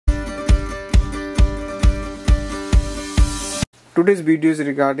Today's video is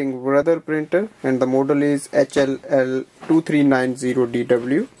regarding Brother printer and the model is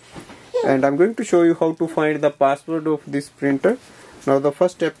HL-L2390DW, and I'm going to show you how to find the password of this printer. Now the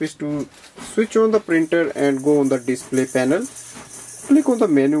first step is to switch on the printer and go on the display panel. Click on the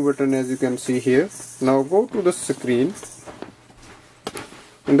menu button as you can see here. Now go to the screen.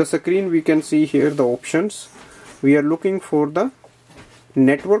 In the screen we can see here the options. We are looking for the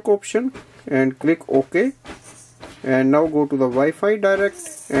network option and click OK. And now go to the Wi-Fi Direct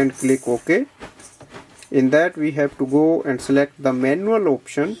and click OK. In that we have to go and select the manual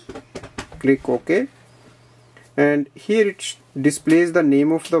option. Click OK. And here it displays the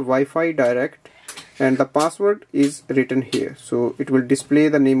name of the Wi-Fi Direct and the password is written here. So it will display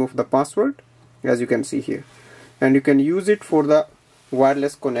the name of the password as you can see here. And you can use it for the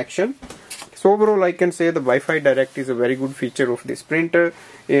wireless connection. So overall I can say the Wi-Fi Direct is a very good feature of this printer,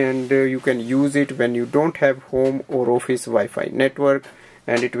 and you can use it when you don't have home or office Wi-Fi network,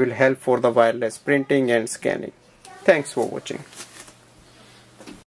 and it will help for the wireless printing and scanning. Thanks for watching.